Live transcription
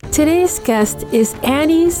Today's guest is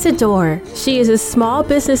Annie Sidor. She is a small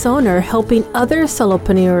business owner helping other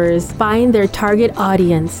solopreneurs find their target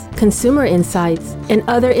audience, consumer insights, and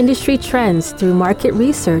other industry trends through market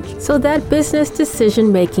research so that business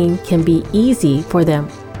decision making can be easy for them.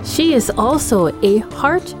 She is also a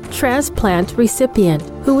heart transplant recipient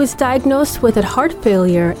who was diagnosed with a heart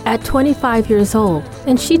failure at 25 years old,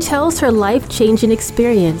 and she tells her life-changing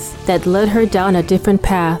experience that led her down a different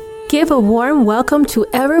path. Give a warm welcome to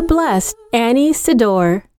ever-blessed Annie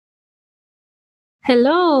Sidor.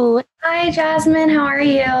 Hello. Hi, Jasmine. How are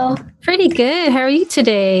you? Pretty good. How are you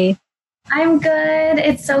today? I'm good.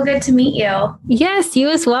 It's so good to meet you. Yes, you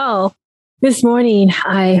as well. This morning,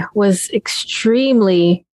 I was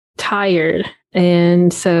extremely tired.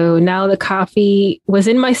 And so now the coffee was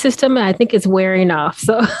in my system and I think it's wearing off.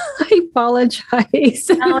 So I apologize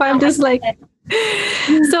if I'm just like,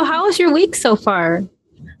 so how was your week so far?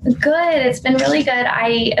 Good. It's been really good.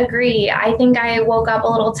 I agree. I think I woke up a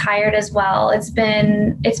little tired as well. It's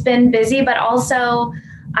been busy, but also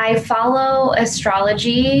I follow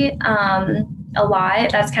astrology a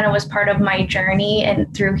lot. That's kind of was part of my journey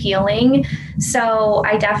and through healing. So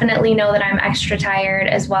I definitely know that I'm extra tired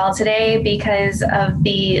as well today because of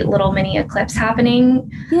the little mini eclipse happening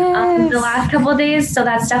the last couple of days. So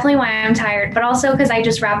that's definitely why I'm tired, but also because I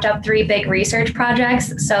just wrapped up 3 big research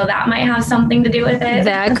projects. So that might have something to do with it.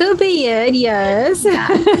 That could be it. Yes. Yeah.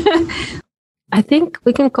 I think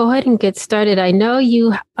we can go ahead and get started. I know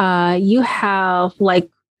you have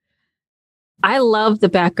I love the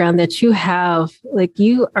background that you have. Like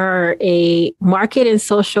you are a market and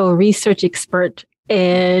social research expert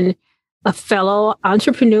and a fellow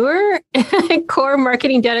entrepreneur and core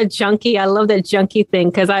marketing data junkie. I love that junkie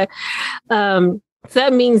thing because so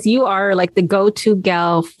that means you are like the go-to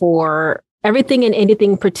gal for everything and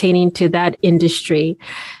anything pertaining to that industry.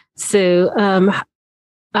 So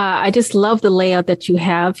I just love the layout that you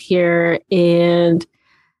have here, and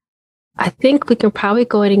I think we can probably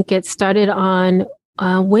go ahead and get started on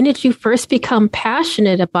when did you first become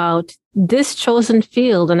passionate about this chosen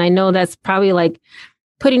field? And I know that's probably like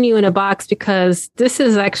putting you in a box because this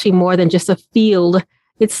is actually more than just a field.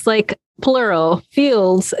 It's like plural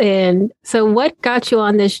fields. And so what got you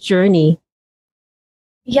on this journey?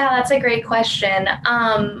 Yeah, that's a great question.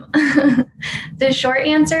 The short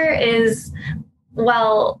answer is,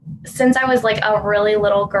 well, since I was like a really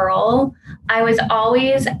little girl, I was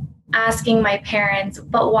always asking my parents,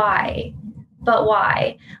 but why?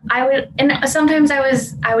 Sometimes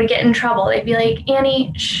I would get in trouble. They'd be like,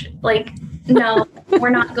 Annie, no,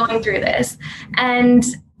 we're not going through this. And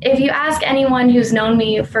if you ask anyone who's known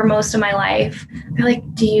me for most of my life, they're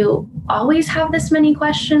like, do you always have this many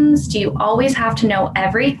questions? Do you always have to know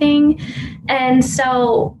everything? And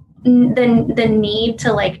so the need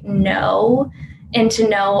to know and to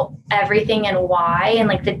know everything and why and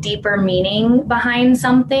the deeper meaning behind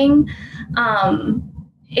something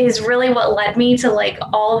is really what led me to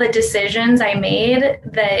all the decisions I made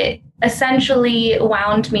that essentially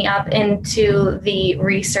wound me up into the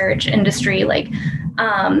research industry,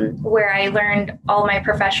 where I learned all my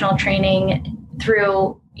professional training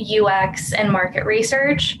through UX and market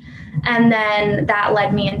research. And then that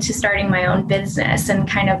led me into starting my own business and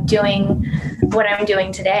kind of doing what I'm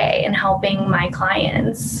doing today and helping my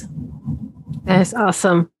clients. That's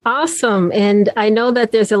awesome. Awesome. And I know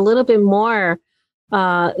that there's a little bit more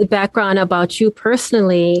background about you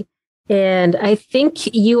personally. And I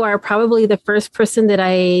think you are probably the first person that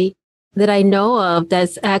I know of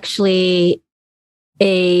that's actually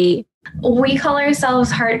we call ourselves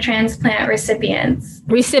heart transplant recipients.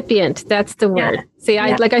 Recipient, that's the word. Yeah. See,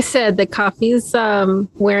 like I said, the coffee's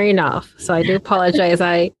wearing off. So I do apologize.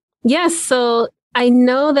 So I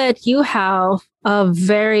know that you have a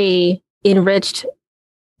very enriched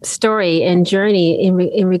story and journey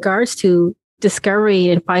in regards to discovery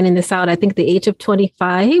and finding this out. I think the age of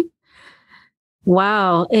 25.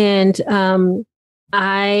 Wow. And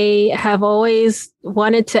I have always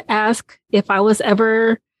wanted to ask if I was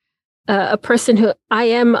ever a person who I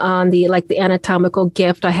am on the anatomical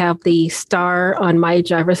gift. I have the star on my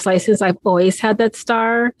driver's license. I've always had that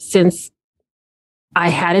star since I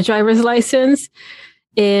had a driver's license.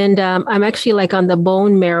 And I'm actually on the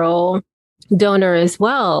bone marrow donor as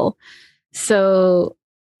well. So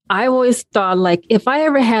I always thought if I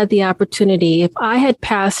ever had the opportunity, if I had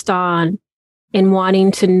passed on and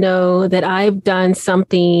wanting to know that I've done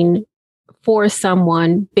something for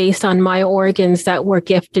someone based on my organs that were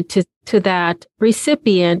gifted to that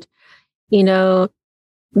recipient, some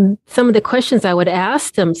of the questions I would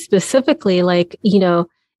ask them specifically,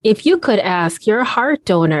 if you could ask your heart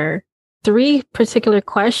donor 3 particular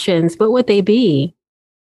questions, what would they be?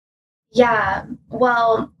 Yeah.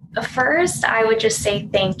 Well, first, I would just say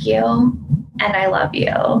thank you and I love you.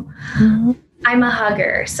 Mm-hmm. I'm a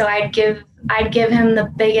hugger, so I'd give him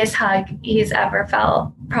the biggest hug he's ever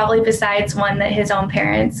felt, probably besides one that his own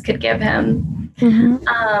parents could give him.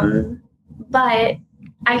 Mm-hmm. But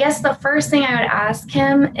I guess the first thing I would ask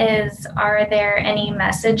him is, are there any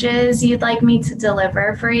messages you'd like me to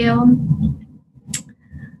deliver for you?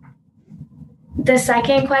 The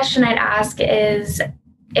second question I'd ask is,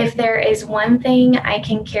 if there is one thing I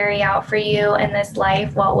can carry out for you in this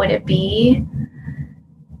life, what would it be?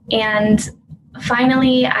 And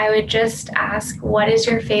finally, I would just ask, what is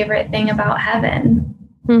your favorite thing about heaven?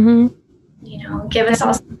 Mm-hmm. You know, give us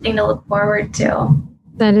all something to look forward to.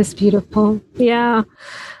 That is beautiful. Yeah.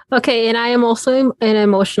 Okay. And I am also an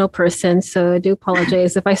emotional person, so I do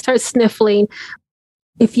apologize if I start sniffling.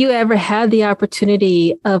 If you ever had the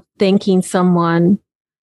opportunity of thanking someone,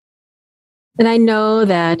 and I know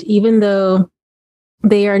that even though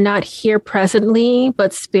they are not here presently,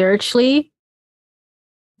 but spiritually,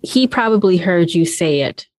 he probably heard you say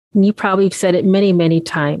it. And you probably said it many, many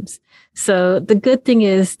times. So the good thing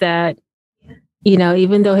is that, you know,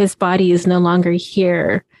 even though his body is no longer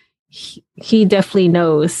here, he definitely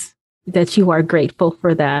knows that you are grateful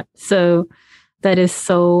for that. So that is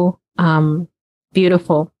so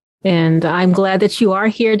beautiful. And I'm glad that you are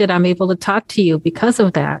here, that I'm able to talk to you because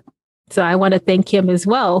of that. So I want to thank him as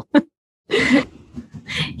well.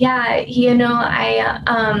 Yeah, you know, I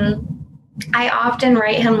often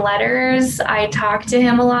write him letters. I talk to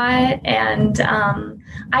him a lot, and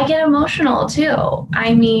I get emotional too.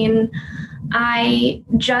 I mean, I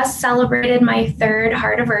just celebrated my 3rd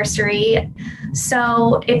heartiversary.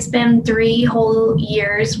 So it's been 3 whole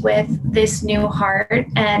years with this new heart,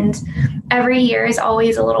 and every year is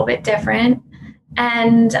always a little bit different.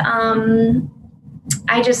 And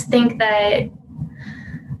I just think that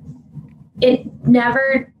it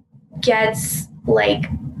never gets like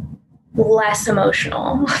less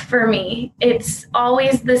emotional for me. It's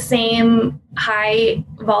always the same high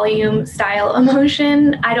volume style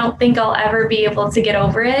emotion. I don't think I'll ever be able to get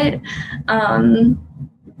over it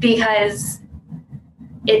because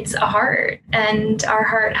it's a heart, and our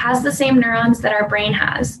heart has the same neurons that our brain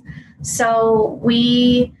has. So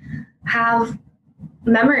we have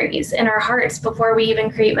memories in our hearts before we even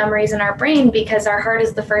create memories in our brain, because our heart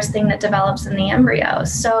is the first thing that develops in the embryo.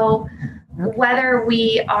 So whether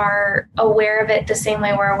we are aware of it the same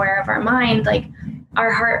way we're aware of our mind, like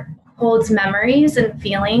our heart holds memories and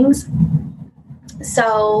feelings.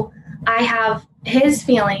 So I have his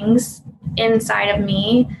feelings inside of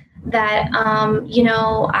me that, you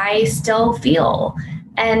know, I still feel,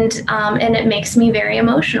 and it makes me very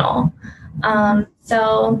emotional.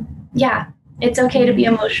 So yeah, it's okay to be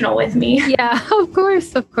emotional with me. Yeah, of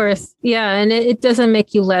course, of course. Yeah, and it doesn't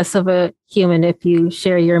make you less of a human if you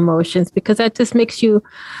share your emotions, because that just makes you,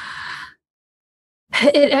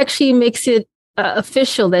 it actually makes it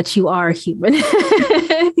official that you are human.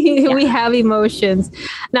 Yeah. We have emotions.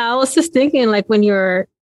 Now, I was just thinking, like, when you're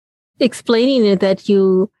explaining it, that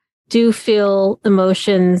you do feel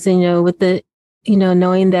emotions, you know, with the, you know,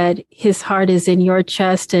 knowing that his heart is in your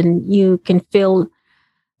chest and you can feel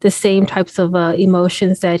the same types of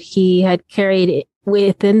emotions that he had carried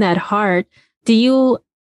within that heart. Do you,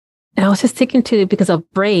 and I was just thinking too, because of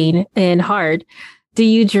brain and heart, do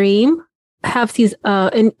you dream, have these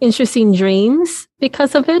interesting dreams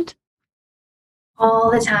because of it? All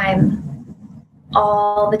the time.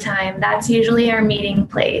 All the time. That's usually our meeting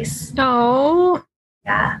place. Oh,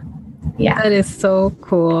 Yeah. Yeah. that is so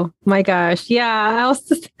cool. My gosh. Yeah. I was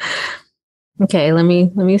just, okay, let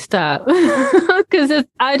me stop. Because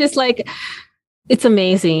I just like, it's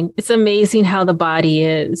amazing. It's amazing how the body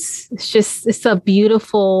is. It's a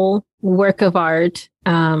beautiful work of art.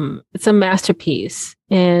 It's a masterpiece.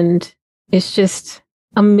 And it's just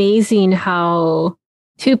amazing how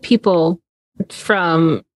 2 people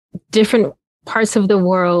from different parts of the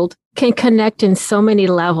world can connect in so many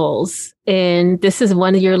levels. And this is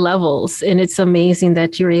one of your levels. And it's amazing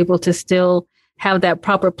that you're able to still have that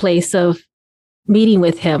proper place of meeting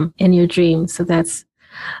with him in your dreams. So that's,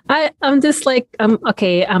 I'm just like,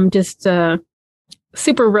 I'm just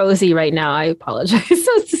super rosy right now. I apologize.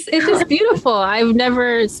 So it's just beautiful. I've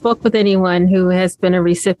never spoke with anyone who has been a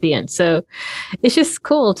recipient. So it's just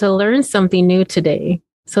cool to learn something new today.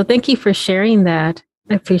 So thank you for sharing that.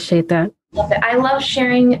 I appreciate that. I love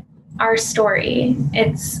sharing our story.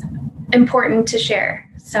 It's important to share.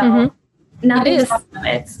 So nothing's off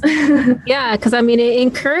limits. Yeah, because I mean, it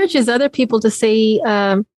encourages other people to say,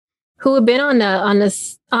 who have been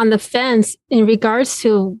on the fence in regards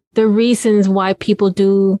to the reasons why people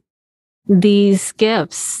do these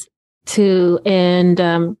gifts, too. And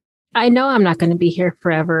I know I'm not going to be here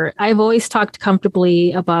forever. I've always talked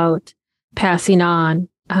comfortably about passing on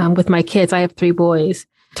with my kids. I have 3 boys,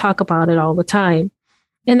 talk about it all the time.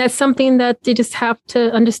 And that's something that they just have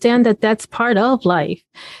to understand that that's part of life,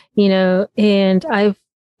 and I've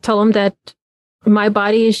told them that my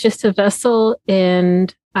body is just a vessel,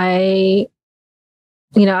 and I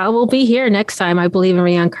will be here next time. I believe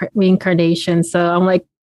in reincarnation. So I'm like,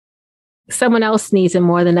 someone else needs it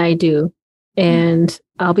more than I do, and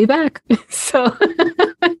I'll be back. So,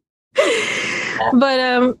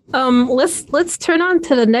 but let's turn on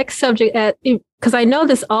to the next subject, because I know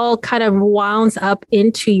this all kind of wounds up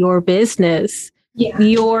into your business. Yeah.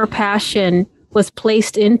 Your passion was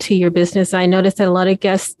placed into your business. I noticed that a lot of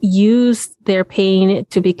guests use their pain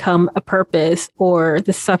to become a purpose, or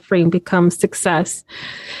the suffering becomes success.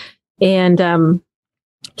 And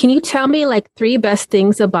can you tell me 3 best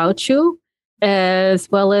things about you, as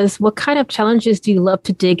well as what kind of challenges do you love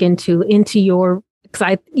to dig into your,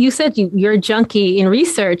 because you said you're a junkie in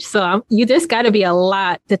research, so there's got to be a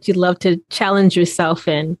lot that you'd love to challenge yourself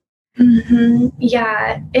in. Mm-hmm.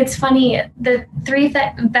 Yeah, it's funny. The 3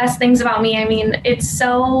 best things about me, I mean, it's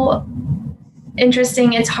so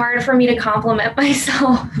interesting. It's hard for me to compliment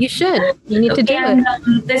myself. You should. You need to do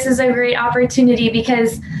it. This is a great opportunity,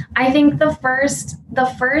 because I think the first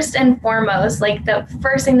and foremost, the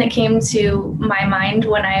first thing that came to my mind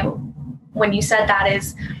when you said that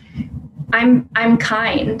is, I'm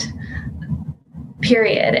kind,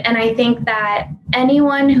 period. And I think that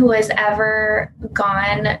anyone who has ever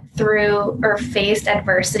gone through or faced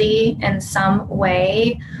adversity in some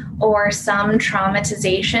way, or some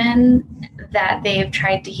traumatization that they've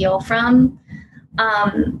tried to heal from,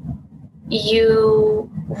 you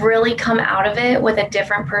really come out of it with a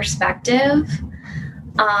different perspective,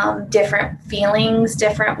 different feelings,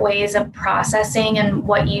 different ways of processing, and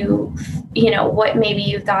what what maybe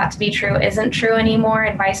you thought to be true isn't true anymore,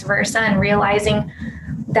 and vice versa, and realizing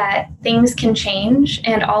that things can change,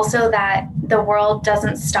 and also that the world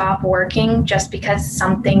doesn't stop working just because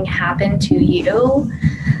something happened to you.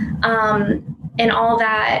 And all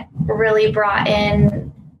that really brought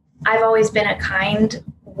in, I've always been a kind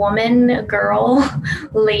woman, girl,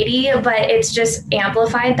 lady, but it's just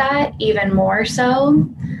amplified that even more so.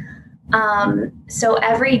 So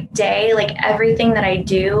every day, everything that I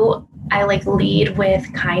do, I lead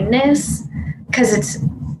with kindness, because it's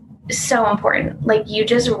so important. You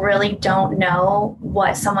just really don't know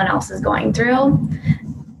what someone else is going through,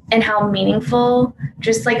 and how meaningful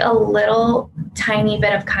just a little tiny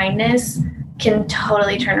bit of kindness can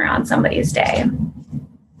totally turn around somebody's day.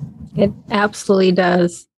 It absolutely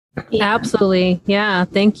does. Yeah. Absolutely. Yeah.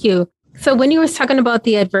 Thank you. So when you were talking about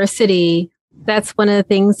the adversity, that's one of the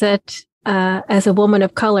things that, as a woman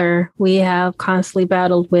of color, we have constantly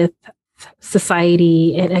battled with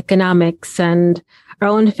society and economics and our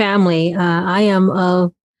own family. I am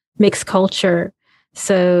of mixed culture.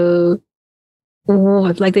 So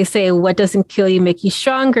like they say, what doesn't kill you make you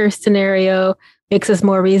stronger scenario makes us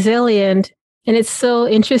more resilient. And it's so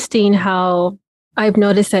interesting how I've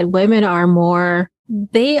noticed that women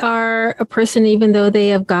they are a person, even though they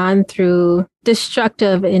have gone through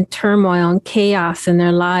destructive and turmoil and chaos in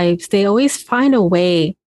their lives, they always find a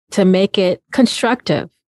way to make it constructive.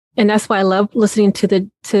 And that's why I love listening to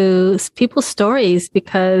people's stories,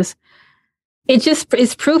 because it just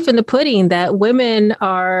is proof in the pudding that women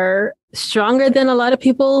are stronger than a lot of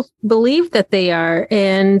people believe that they are.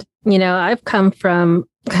 And, I've come from,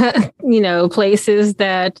 places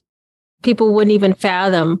that people wouldn't even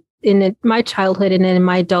fathom in my childhood and in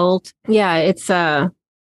my adult. Yeah, it's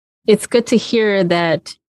good to hear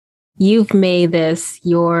that you've made this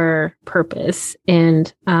your purpose,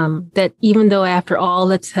 and that even though after all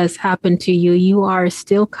that has happened to you, you are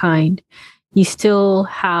still kind. You still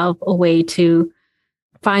have a way to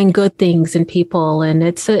find good things in people, and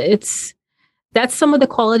that's some of the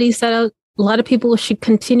qualities that a lot of people should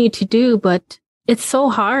continue to do. But it's so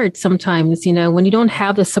hard sometimes, when you don't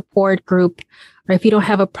have the support group, or if you don't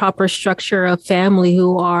have a proper structure of family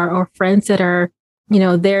or friends that are,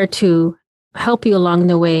 there to help you along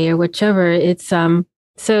the way, or whichever. It's so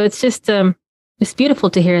it's just it's beautiful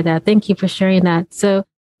to hear that. Thank you for sharing that. So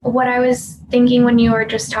what I was thinking when you were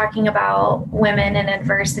just talking about women and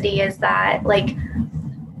adversity is that,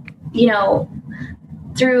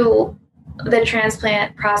 through the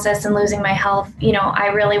transplant process and losing my health, I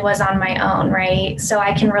really was on my own, right? So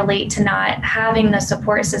I can relate to not having the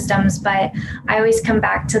support systems, but I always come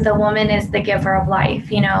back to the woman is the giver of life,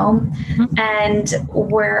 mm-hmm. And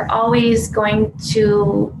we're always going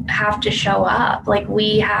to have to show up.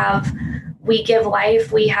 We give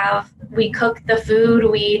life, we have we cook the food,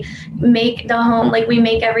 we make the home, like we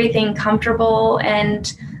make everything comfortable.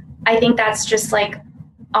 And I think that's just like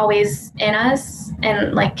always in us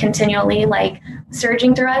and like continually like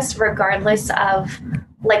surging through us, regardless of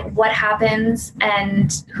like what happens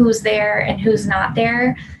and who's there and who's not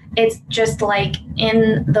there. It's just like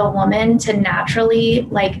in the woman to naturally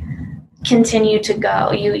like continue to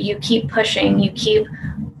go. You keep pushing, you keep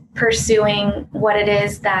pursuing what it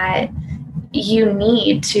is that you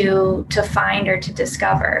need to find or to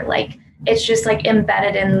discover. Like it's just like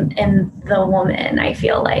embedded in the woman, I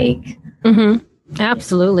feel like. Mm-hmm.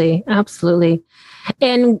 Absolutely. Absolutely.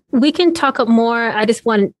 And we can talk more. I just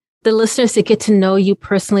want the listeners to get to know you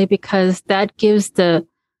personally, because that gives the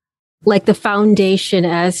foundation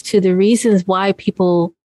as to the reasons why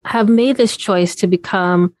people have made this choice to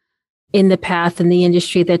become in the path in the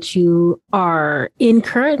industry that you are in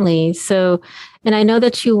currently. So, and I know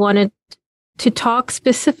that you wanted to talk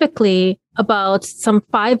specifically about some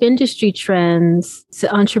 5 industry trends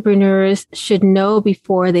that entrepreneurs should know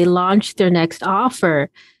before they launch their next offer.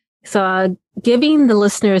 So giving the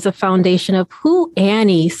listeners a foundation of who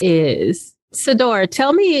Annie is. Sador,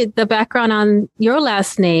 tell me the background on your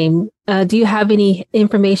last name. Do you have any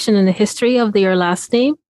information in the history of your last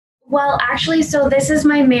name? Well, actually, so this is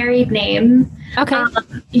my married name. Okay.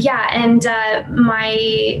 Yeah, and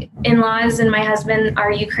my in-laws and my husband are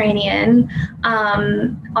Ukrainian,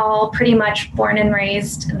 all pretty much born and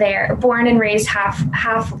raised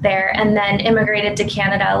half there, and then immigrated to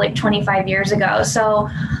Canada like 25 years ago. So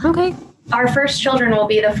okay. Our first children will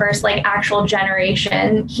be the first like actual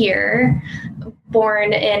generation here,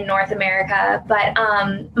 born in North America. But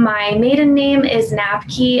my maiden name is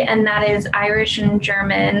Napke, and that is Irish and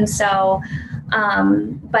German. So,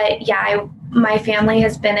 but yeah, my family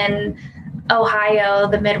has been in Ohio,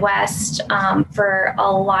 the Midwest, for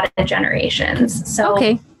a lot of generations. So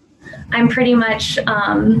okay. I'm pretty much,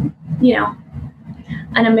 an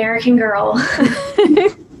American girl.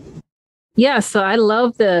 Yeah, so I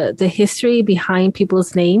love the history behind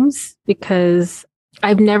people's names, because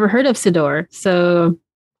I've never heard of Sador. So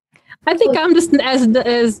I think I'm just as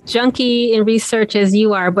junky in research as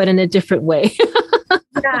you are, but in a different way.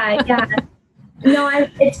 Yeah. No,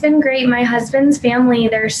 it's been great. My husband's family,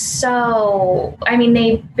 they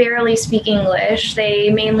barely speak English. They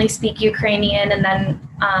mainly speak Ukrainian, and then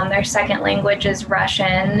their second language is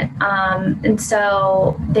Russian. And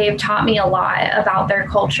so they've taught me a lot about their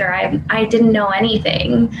culture. I didn't know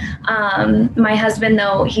anything. My husband,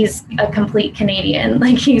 though, he's a complete Canadian.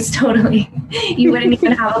 Like he's totally, you wouldn't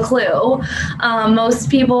even have a clue. Most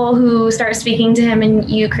people who start speaking to him in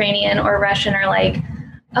Ukrainian or Russian are like,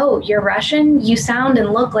 "Oh, you're Russian? You sound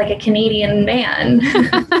and look like a Canadian man."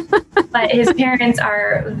 But his parents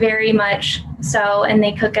are very much so, and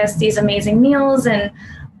they cook us these amazing meals. And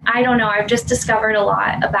I don't know, I've just discovered a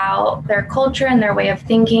lot about their culture and their way of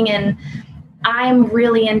thinking. And I'm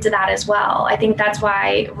really into that as well. I think that's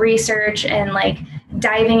why research and like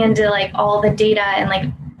diving into like all the data and like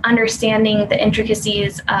understanding the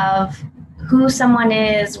intricacies of who someone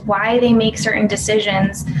is, why they make certain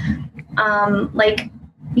decisions,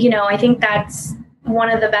 I think that's one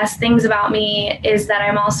of the best things about me, is that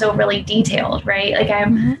I'm also really detailed, right? Like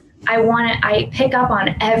I pick up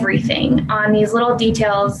on everything, on these little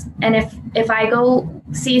details. And if I go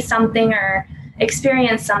see something or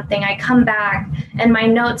experience something, I come back and my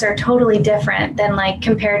notes are totally different than like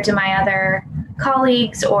compared to my other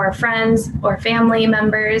colleagues or friends or family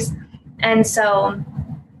members. And so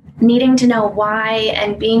needing to know why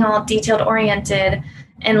and being all detailed oriented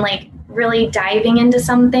and like really diving into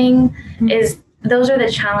something those are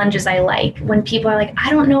the challenges I like, when people are like, I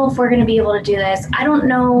don't know if we're going to be able to do this. I don't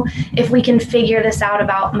know if we can figure this out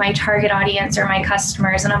about my target audience or my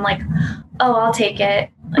customers. And I'm like, oh, I'll take it.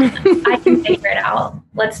 I can figure it out.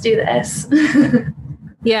 Let's do this.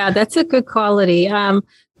 Yeah, that's a good quality.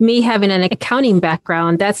 Me having an accounting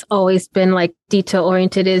background, that's always been like detail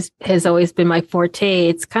oriented has always been my forte.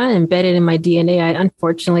 It's kind of embedded in my DNA.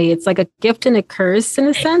 Unfortunately, it's like a gift and a curse in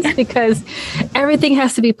a sense, because everything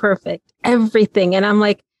has to be perfect. Everything. And I'm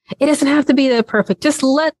like, it doesn't have to be that perfect. Just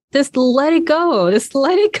let it go. Just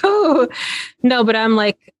let it go. No, but I'm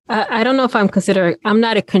like, I don't know if I'm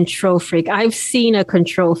not a control freak. I've seen a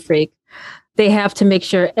control freak. They have to make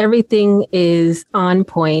sure everything is on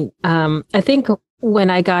point. I think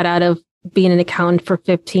when I got out of being an accountant for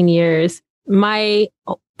 15 years, my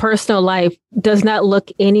personal life does not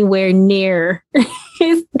look anywhere near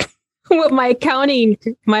what my accounting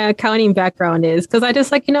background is. Because I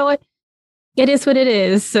just like, you know what? It is what it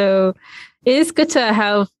is. So it is good to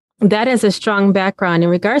have that as a strong background in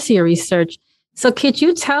regards to your research. So could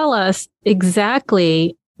you tell us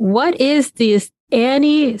exactly what is this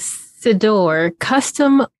Annie Sidor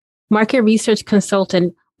custom market research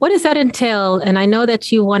consultant? What does that entail? And I know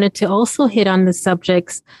that you wanted to also hit on the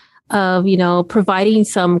subjects of, providing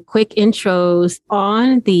some quick intros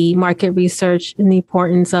on the market research and the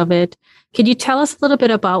importance of it. Could you tell us a little bit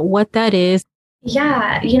about what that is?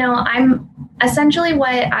 Yeah, I'm essentially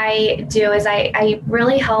what I do is I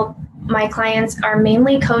really help my clients are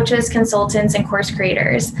mainly coaches, consultants, and course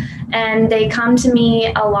creators. And they come to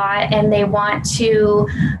me a lot and they want to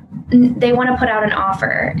put out an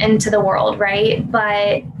offer into the world, right?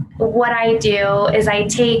 But what I do is I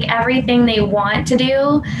take everything they want to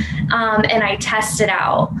do and I test it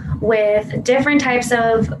out with different types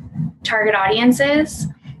of target audiences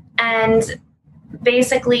and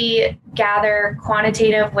basically gather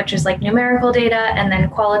quantitative, which is like numerical data, and then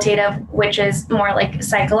qualitative, which is more like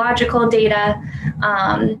psychological data.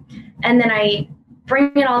 And then I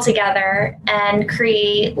bring it all together and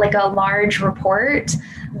create like a large report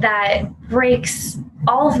that breaks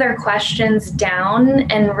all of their questions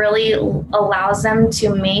down and really allows them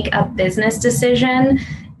to make a business decision.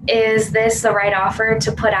 Is this the right offer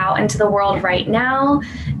to put out into the world right now?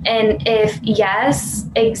 And if yes,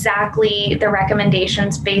 exactly the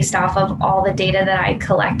recommendations based off of all the data that I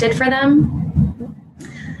collected for them.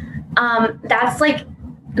 That's like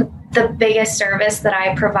the biggest service that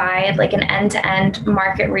I provide, like an end-to-end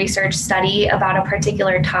market research study about a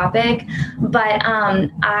particular topic. But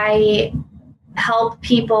I help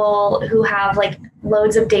people who have like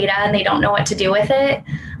loads of data and they don't know what to do with it.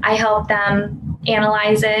 I help them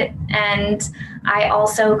analyze it. And I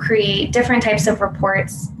also create different types of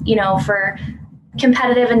reports, for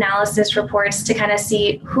competitive analysis reports to kind of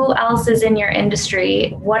see who else is in your industry.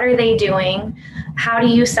 What are they doing? How do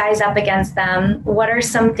you size up against them? What are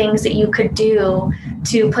some things that you could do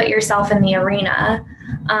to put yourself in the arena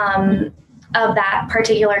of that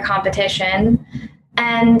particular competition?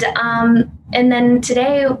 And then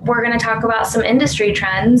today we're going to talk about some industry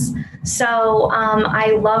trends. So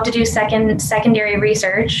I love to do secondary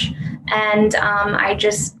research, and I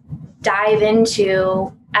just dive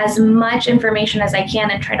into as much information as I can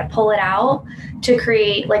and try to pull it out to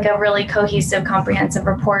create like a really cohesive, comprehensive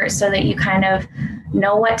report so that you kind of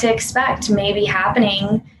know what to expect maybe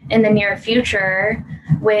happening in the near future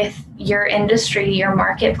with your industry, your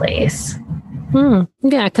marketplace.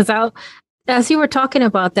 Yeah, because as you were talking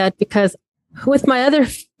about that, because with my other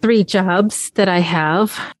 3 jobs that I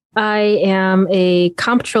have, I am a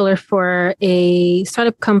comptroller for a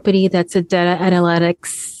startup company that's a data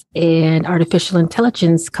analytics and artificial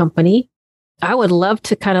intelligence company. I would love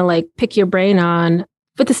to kind of like pick your brain on,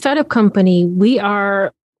 with the startup company, we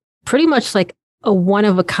are pretty much like a one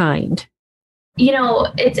of a kind.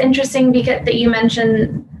 It's interesting because that you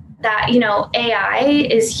mentioned that, AI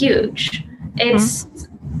is huge.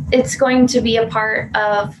 It's going to be a part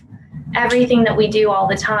of everything that we do all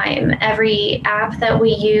the time. Every app that we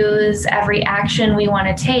use, every action we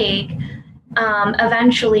want to take,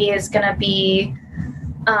 eventually is going to be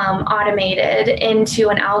automated into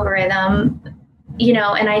an algorithm,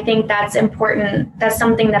 and I think that's important. That's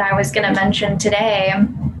something that I was going to mention today,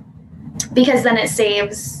 because then it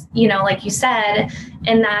saves, like you said,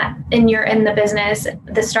 in the business,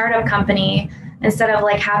 the startup company, instead of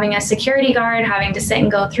like having a security guard, having to sit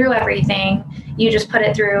and go through everything, you just put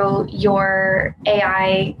it through your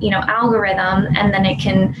AI, algorithm, and then it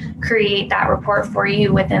can create that report for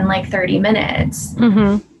you within like 30 minutes.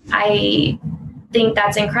 I think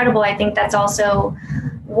that's incredible. I think that's also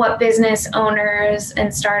what business owners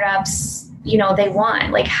and startups, they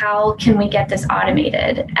want. Like, how can we get this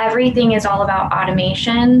automated? Everything is all about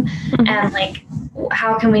automation and like,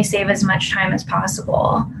 how can we save as much time as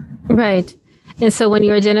possible? Right. And so when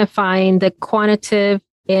you're identifying the quantitative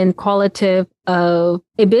and qualitative of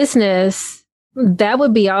a business, that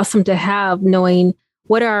would be awesome to have, knowing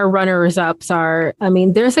what our runners ups are. I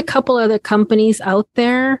mean, there's a couple other companies out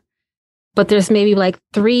there, but there's maybe like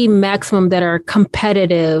 3 maximum that are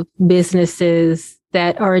competitive businesses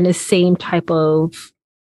that are in the same type of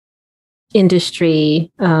industry,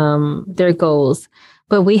 their goals.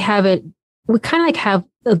 But we kind of like have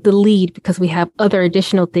the lead because we have other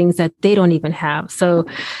additional things that they don't even have. So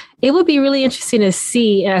it would be really interesting to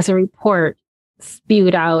see as a report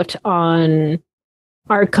spewed out on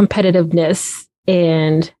our competitiveness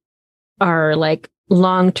and our like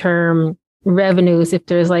long-term revenues. If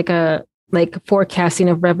there's like forecasting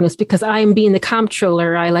of revenues, because I'm being the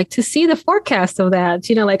comptroller, I like to see the forecast of that,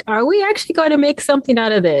 like, are we actually going to make something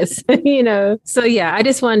out of this? So yeah, I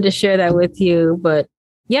just wanted to share that with you, but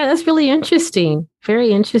yeah, that's really interesting.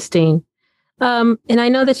 Very interesting. And I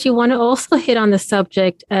know that you want to also hit on the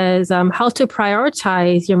subject as how to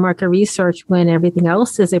prioritize your market research when everything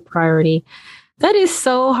else is a priority. That is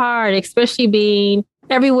so hard, especially being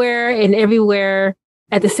everywhere and everywhere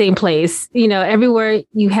at the same place. You know, everywhere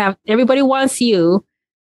you have, everybody wants you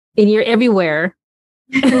and you're everywhere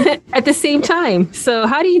at the same time. So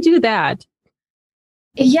how do you do that?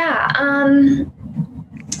 Yeah.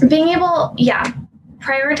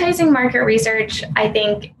 Prioritizing market research, I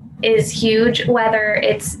think, is huge, whether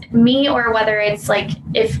it's me or whether it's like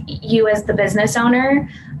if you as the business owner,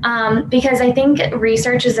 because I think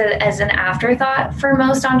research is as an afterthought for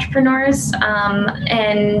most entrepreneurs,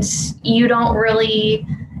 and you don't really,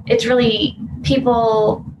 it's really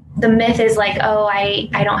people, the myth is like, oh, I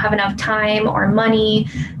don't have enough time or money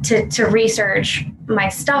to research my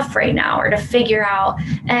stuff right now or to figure out,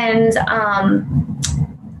 and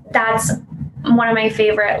that's one of my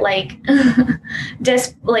favorite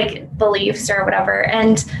beliefs or whatever.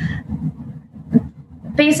 And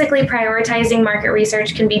basically prioritizing market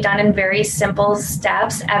research can be done in very simple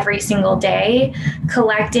steps every single day,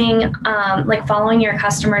 collecting, following your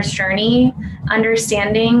customer's journey,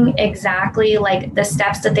 understanding exactly like the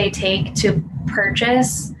steps that they take to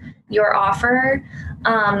purchase your offer.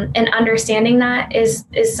 And understanding that is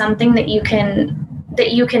something that you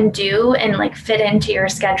can do and like fit into your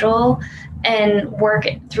schedule and work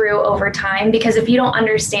it through over time. Because if you don't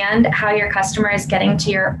understand how your customer is getting to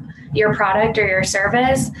your product or your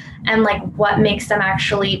service and like what makes them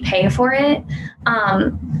actually pay for it,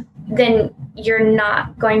 then you're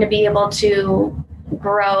not going to be able to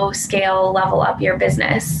grow, scale, level up your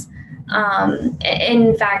business.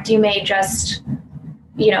 In fact, you may just,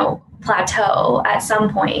 plateau at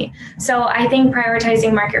some point. So I think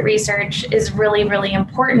prioritizing market research is really, really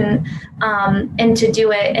important, and to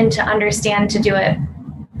do it and to understand to do it,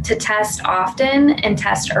 to test often and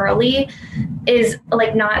test early is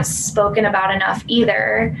like not spoken about enough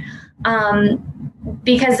either,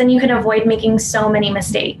 because then you can avoid making so many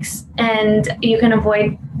mistakes and you can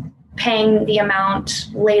avoid paying the amount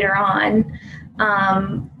later on,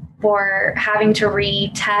 for having to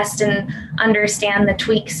retest and understand the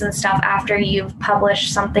tweaks and stuff after you've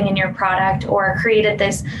published something in your product or created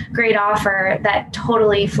this great offer that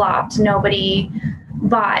totally flopped. Nobody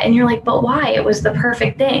bought. And you're like, but why? It was the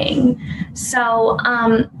perfect thing. So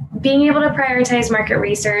being able to prioritize market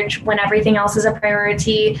research when everything else is a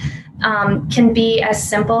priority can be as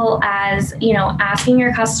simple as, asking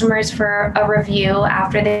your customers for a review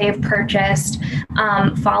after they've purchased,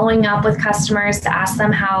 following up with customers to ask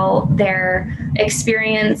them how their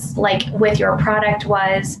experience with your product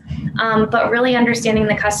was, but really understanding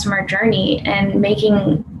the customer journey and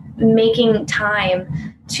making time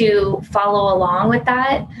to follow along with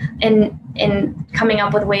that and coming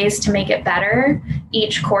up with ways to make it better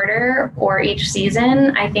each quarter or each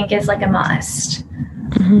season, I think is like a must.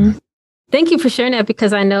 Mm-hmm. Thank you for sharing that,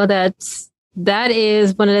 because I know that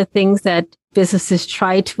is one of the things that businesses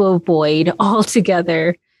try to avoid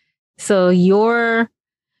altogether. So your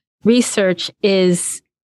research is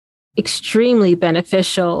extremely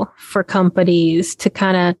beneficial for companies to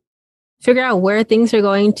kind of figure out where things are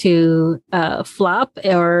going to flop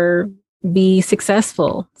or be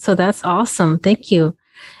successful. So that's awesome. Thank you.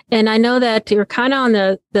 And I know that you're kind of on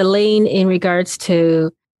the lane in regards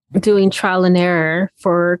to doing trial and error.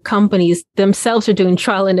 For companies themselves are doing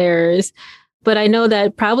trial and errors. But I know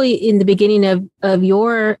that probably in the beginning of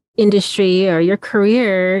your industry or your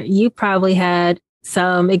career, you probably had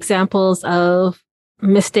some examples of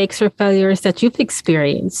mistakes or failures that you've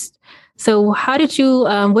experienced. So how did you,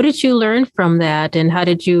 what did you learn from that? And how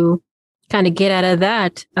did you kind of get out of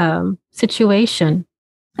that situation?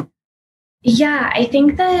 Yeah, I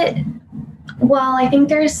think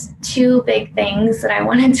there's two big things that I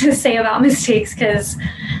wanted to say about mistakes, because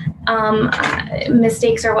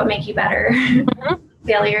mistakes are what make you better. Mm-hmm.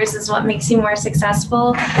 Failures is what makes you more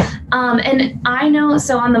successful. And I know,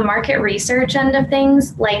 so on the market research end of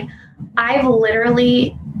things, like I've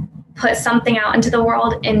literally put something out into the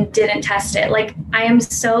world and didn't test it. Like I am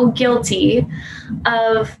so guilty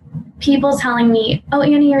of people telling me, oh,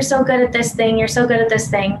 Annie, you're so good at this thing. You're so good at this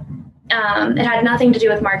thing. It had nothing to do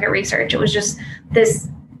with market research. It was just this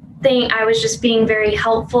thing. I was just being very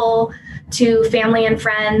helpful to family and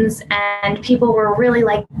friends, and people were really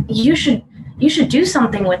like, you should do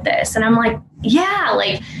something with this. And I'm like, yeah,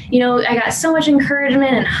 I got so much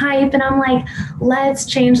encouragement and hype, and I'm like, let's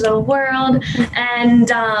change the world. And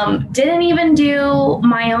didn't even do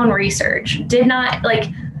my own research. Did not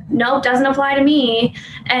nope, doesn't apply to me.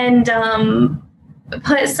 And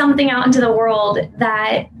put something out into the world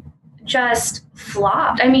that just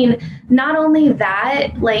flopped. I mean, not only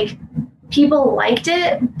that, people liked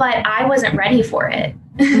it, but I wasn't ready for it.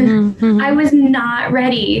 Mm-hmm. I was not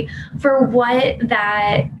ready for what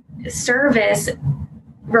that service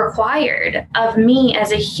required of me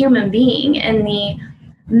as a human being and the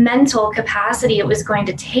mental capacity it was going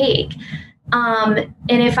to take. And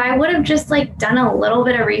if I would have just like done a little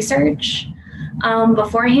bit of research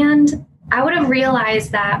beforehand, I would have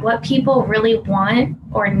realized that what people really want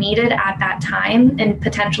or needed at that time, and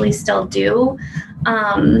potentially still do,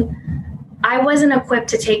 I wasn't equipped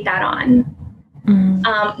to take that on,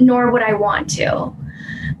 nor would I want to.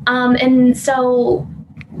 And so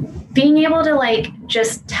being able to like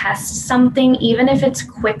just test something, even if it's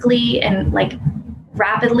quickly and like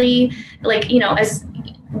rapidly, like, you know, as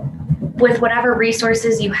with whatever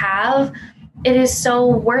resources you have, it is so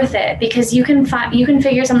worth it, because you can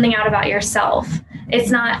figure something out about yourself. It's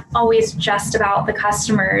not always just about the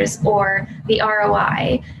customers or the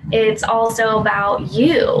ROI. It's also about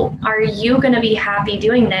you. Are you going to be happy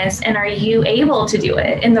doing this? And are you able to do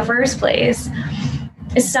it in the first place?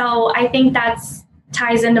 So I think that's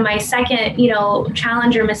ties into my second, you know,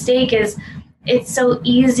 challenge or mistake is it's so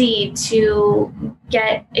easy to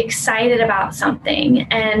get excited about something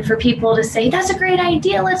and for people to say, that's a great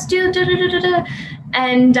idea, let's do da, da, da, da, da.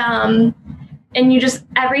 And you just,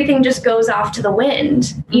 everything just goes off to the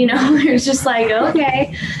wind, you know. It's just like,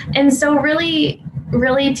 okay. And so really,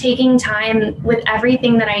 really taking time with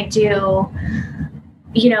everything that I do,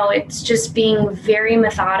 you know, it's just being very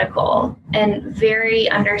methodical and very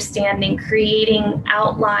understanding, creating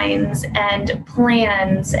outlines and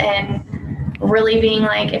plans, and really being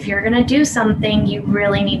like, if you're going to do something, you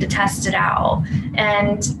really need to test it out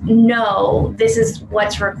and know this is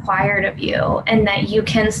what's required of you, and that you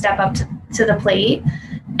can step up to the plate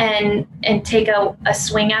and take a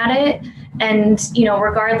swing at it. And, you know,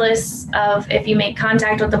 regardless of if you make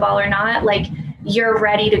contact with the ball or not, like, you're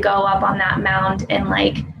ready to go up on that mound and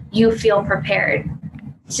like you feel prepared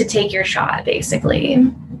to take your shot, basically.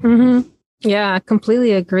 Mm-hmm. Yeah, I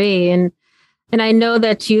completely agree. And I know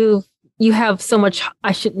that you have so much,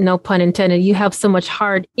 no pun intended, you have so much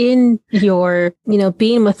heart in your, you know,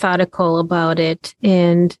 being methodical about it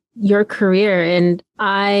and your career. And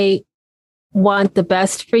I want the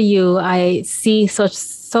best for you. I see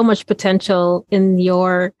so much potential in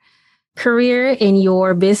your career, in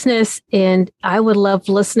your business. And I would love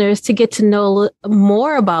listeners to get to know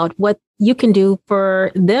more about what you can do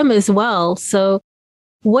for them as well. So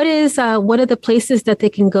what are the places that they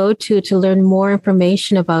can go to learn more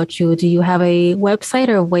information about you? Do you have a website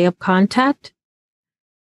or a way of contact?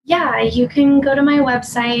 Yeah, you can go to my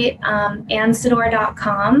website,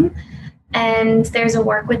 annsedore.com, and there's a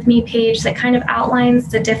work with me page that kind of outlines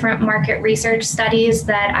the different market research studies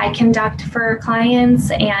that I conduct for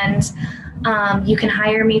clients, and you can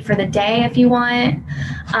hire me for the day if you want.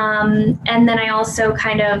 And then I also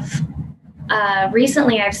kind of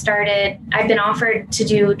recently I've been offered to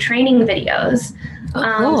do training videos.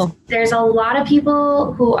 Cool. There's a lot of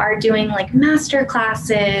people who are doing like master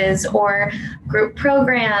classes or group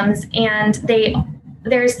programs, and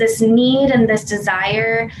there's this need and this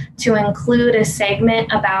desire to include a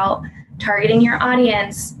segment about targeting your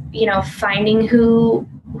audience, you know, finding who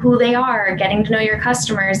they are, getting to know your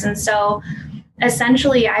customers. And so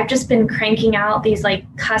essentially I've just been cranking out these like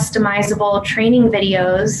customizable training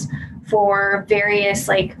videos for various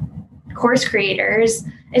like course creators.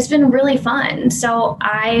 It's been really fun. So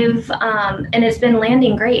and it's been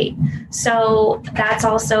landing great. So that's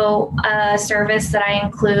also a service that I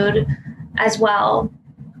include as well.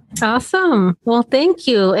 Awesome. Well, thank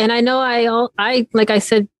you. And I know I like I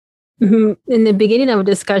said in the beginning of a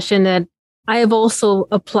discussion, that I have also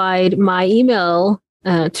applied my email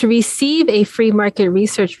to receive a free market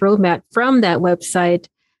research roadmap from that website.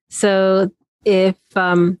 So if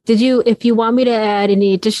you want me to add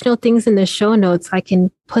any additional things in the show notes, I can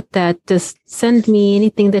put that. Just send me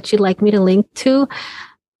anything that you'd like me to link to,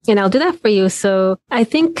 and I'll do that for you. So I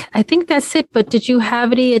think that's it. But did you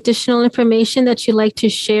have any additional information that you'd like to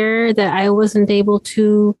share that I wasn't able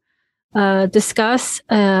to discuss,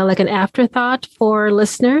 like an afterthought for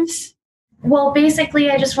listeners? Well, basically,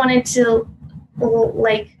 I just wanted to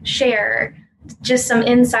like share just some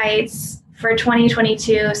insights for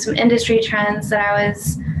 2022, some industry trends that I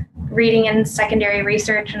was reading in secondary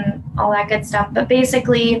research and all that good stuff. But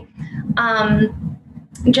basically,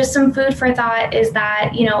 just some food for thought is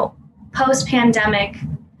that, you know, post-pandemic,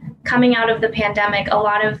 coming out of the pandemic, a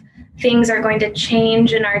lot of things are going to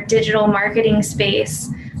change in our digital marketing space,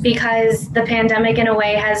 because the pandemic in a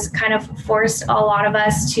way has kind of forced a lot of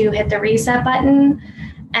us to hit the reset button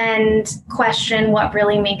and question what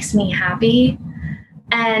really makes me happy.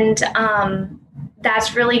 And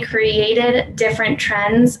that's really created different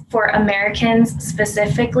trends for Americans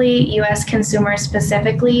specifically, US consumers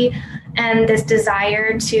specifically, and this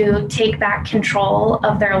desire to take back control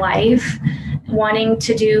of their life, wanting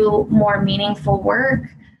to do more meaningful work,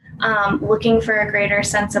 looking for a greater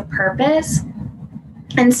sense of purpose.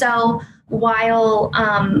 And so while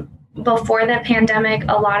before the pandemic,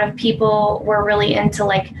 a lot of people were really into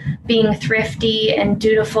like being thrifty and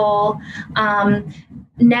dutiful,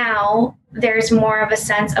 now there's more of a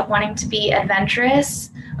sense of wanting to be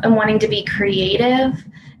adventurous and wanting to be creative.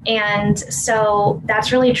 And so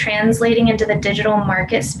that's really translating into the digital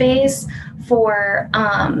market space for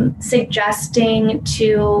suggesting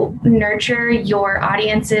to nurture your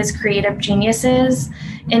audience's creative geniuses,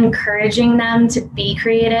 encouraging them to be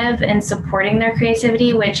creative and supporting their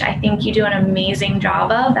creativity, which I think you do an amazing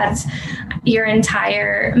job of. That's your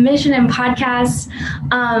entire mission and podcast.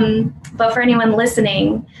 But for anyone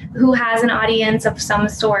listening who has an audience of some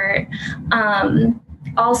sort,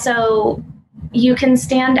 also you can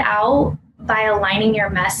stand out by aligning your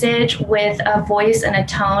message with a voice and a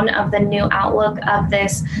tone of the new outlook of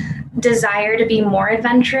this desire to be more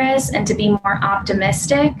adventurous and to be more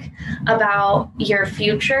optimistic about your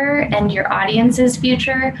future and your audience's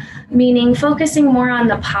future, meaning focusing more on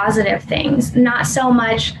the positive things, not so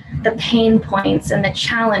much the pain points and the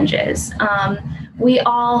challenges. We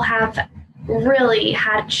all have really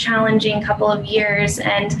had a challenging couple of years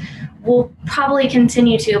and will probably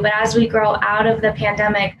continue to, but as we grow out of the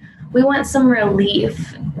pandemic, we want some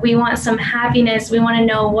relief. We want some happiness. We want to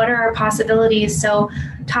know what are our possibilities. So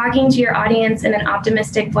talking to your audience in an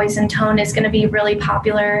optimistic voice and tone is going to be really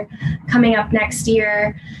popular coming up next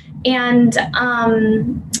year. And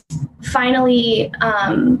finally,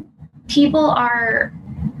 people are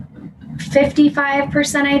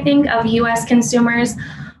 55%, I think, of US consumers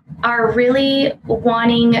are really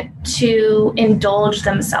wanting to indulge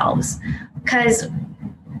themselves. Because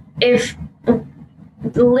if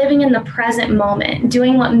living in the present moment,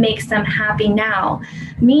 doing what makes them happy now,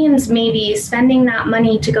 means maybe spending that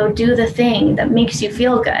money to go do the thing that makes you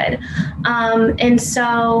feel good. And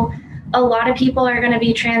so a lot of people are going to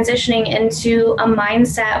be transitioning into a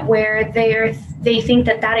mindset where they think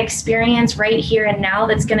that that experience right here and now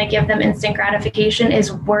that's going to give them instant gratification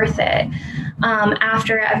is worth it,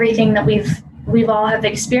 after everything that we've all have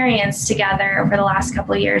experienced together over the last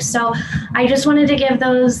couple of years. So I just wanted to give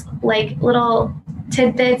those like little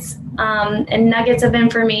tidbits and nuggets of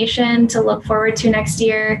information to look forward to next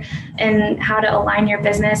year and how to align your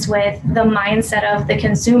business with the mindset of the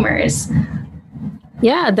consumers.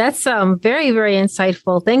 Yeah, that's very, very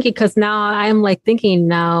insightful. Thank you. Because now I'm like thinking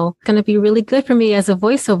now it's going to be really good for me as a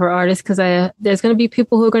voiceover artist, because there's going to be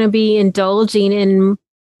people who are going to be indulging in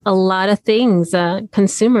a lot of things,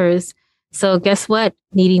 consumers. So guess what?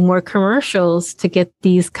 Needing more commercials to get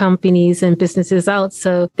these companies and businesses out.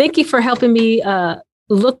 So thank you for helping me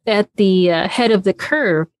look at the head of the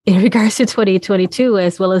curve in regards to 2022,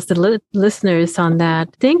 as well as the listeners on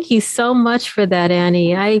that. Thank you so much for that,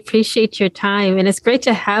 Annie. I appreciate your time, and it's great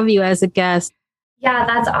to have you as a guest. Yeah,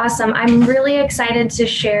 that's awesome. I'm really excited to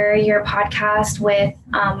share your podcast with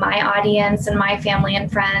my audience and my family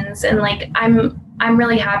and friends. And like, I'm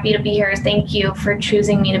really happy to be here. Thank you for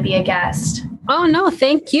choosing me to be a guest. Oh, no,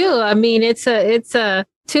 thank you. I mean, it's a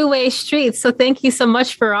two-way street. So thank you so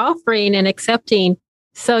much for offering and accepting.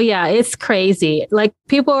 So yeah, it's crazy. Like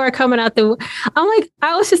people are coming out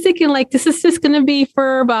I was just thinking like, this is just going to be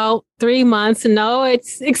for about 3 months. And no,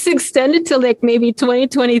 it's extended to like maybe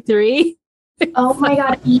 2023. Oh my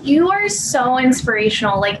God, you are so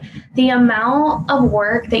inspirational. Like the amount of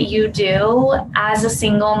work that you do as a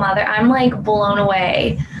single mother, I'm like blown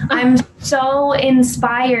away. I'm so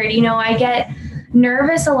inspired. You know, I get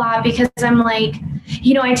nervous a lot because I'm like,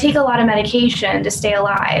 you know, I take a lot of medication to stay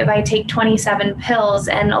alive. I take 27 pills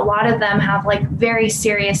and a lot of them have like very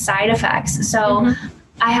serious side effects. So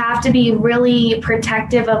I have to be really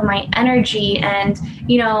protective of my energy and,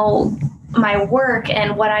 you know, my work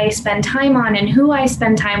and what I spend time on and who I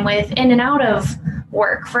spend time with in and out of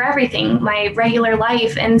work for everything, my regular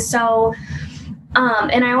life. And so,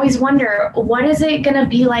 and I always wonder, what is it going to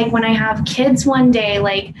be like when I have kids one day?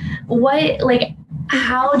 Like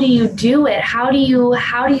how do you do it? How do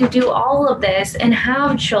you do all of this and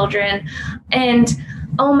have children? And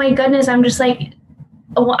oh my goodness, I'm just like,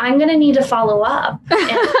 well, I'm going to need to follow up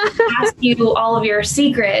and ask you all of your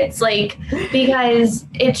secrets, like, because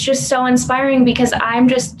it's just so inspiring because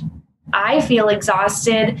I feel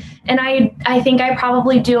exhausted. And I think I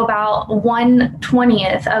probably do about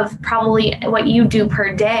 1/20th of probably what you do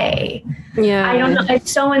per day. Yeah. I don't know.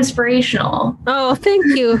 It's so inspirational. Oh, thank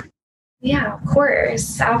you. Yeah, of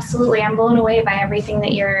course. Absolutely. I'm blown away by everything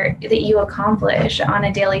that you accomplish on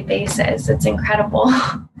a daily basis. It's incredible.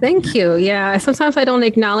 Thank you. Yeah. Sometimes I don't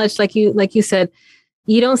acknowledge, like you said,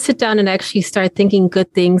 you don't sit down and actually start thinking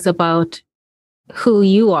good things about who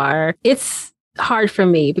you are. It's hard for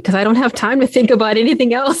me because I don't have time to think about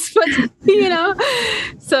anything else, but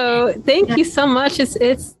so thank you so much.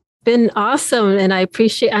 It's been awesome. And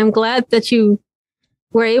I'm glad that you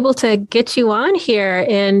were able to get you on here.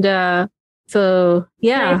 And so,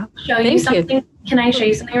 yeah. Can I show you something? Can I show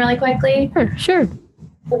you something really quickly? Sure.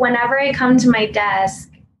 Whenever I come to my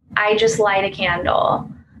desk, I just light a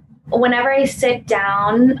candle. Whenever I sit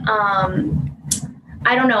down,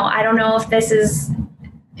 I don't know if this is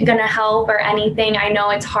going to help or anything. I know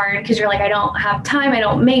it's hard because you're like, I don't have time. I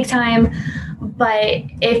don't make time. But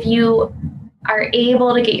if you are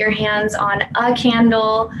able to get your hands on a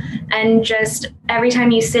candle and just every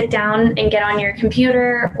time you sit down and get on your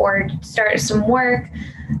computer or start some work,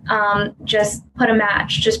 just put a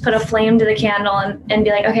match, just put a flame to the candle and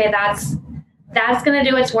be like, okay, that's going to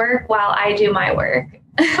do its work while I do my work.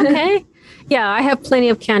 Okay. Yeah, I have plenty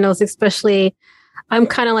of candles, especially I'm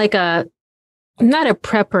kind of like I'm not a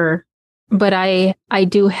prepper, but I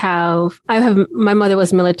have my mother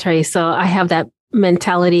was military, so I have that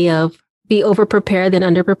mentality of be over-prepared than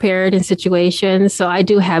under-prepared in situations. So I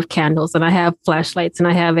do have candles and I have flashlights and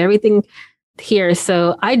I have everything here.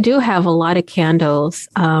 So I do have a lot of candles.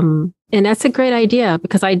 And that's a great idea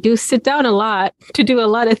because I do sit down a lot to do a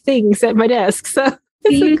lot of things at my desk. So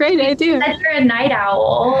it's a great idea. You're a night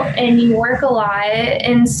owl and you work a lot.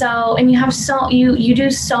 And you have you do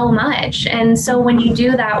so much. And so when you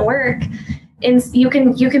do that work, and you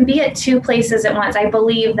can be at two places at once. I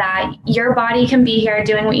believe that your body can be here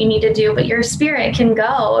doing what you need to do, but your spirit can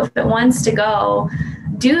go if it wants to go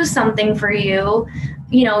do something for you.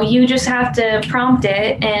 You just have to prompt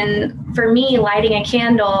it. And for me, lighting a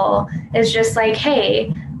candle is just like,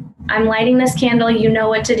 hey, I'm lighting this candle. You know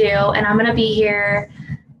what to do. And I'm going to be here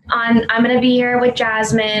with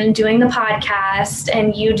Jasmine doing the podcast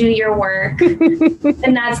and you do your work.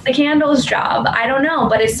 And that's the candle's job. I don't know,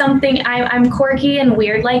 but it's something I'm quirky and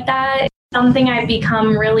weird like that. It's something I've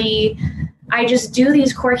become really, I just do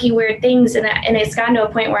these quirky, weird things. And it's gotten to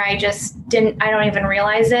a point where I don't even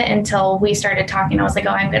realize it until we started talking. I was like,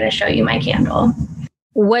 oh, I'm going to show you my candle.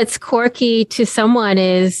 What's quirky to someone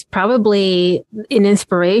is probably an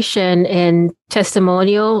inspiration and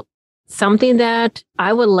testimonial, something that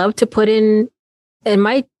I would love to put in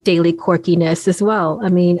my daily quirkiness as well. I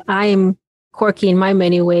mean, I'm quirky in my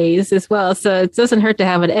many ways as well. So it doesn't hurt to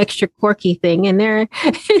have an extra quirky thing in there.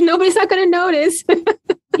 Nobody's not going to notice.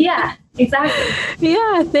 Yeah, exactly.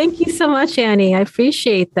 Yeah. Thank you so much, Annie. I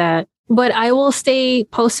appreciate that. But I will stay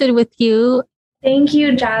posted with you. Thank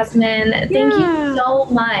you, Jasmine. Thank you so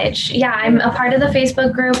much. Yeah, I'm a part of the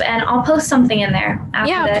Facebook group and I'll post something in there.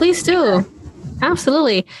 Yeah, please do.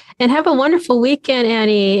 Absolutely. And have a wonderful weekend,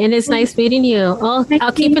 Annie. And it's nice meeting you. I'll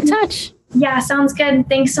keep in touch. Yeah, sounds good.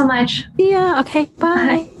 Thanks so much. Yeah. Okay.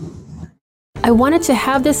 Bye. I wanted to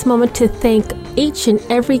have this moment to thank each and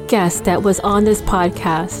every guest that was on this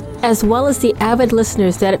podcast, as well as the avid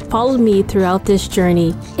listeners that followed me throughout this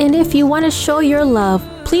journey. And if you want to show your love,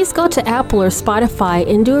 please go to Apple or Spotify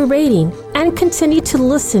and do a rating and continue to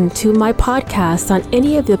listen to my podcast on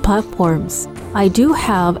any of the platforms. I do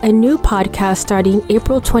have a new podcast starting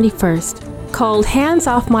April 21st called Hands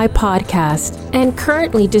Off My Podcast and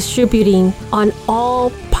currently distributing on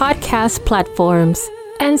all podcast platforms.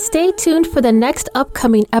 And stay tuned for the next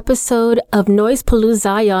upcoming episode of Noise Palooza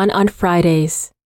Zion on Fridays.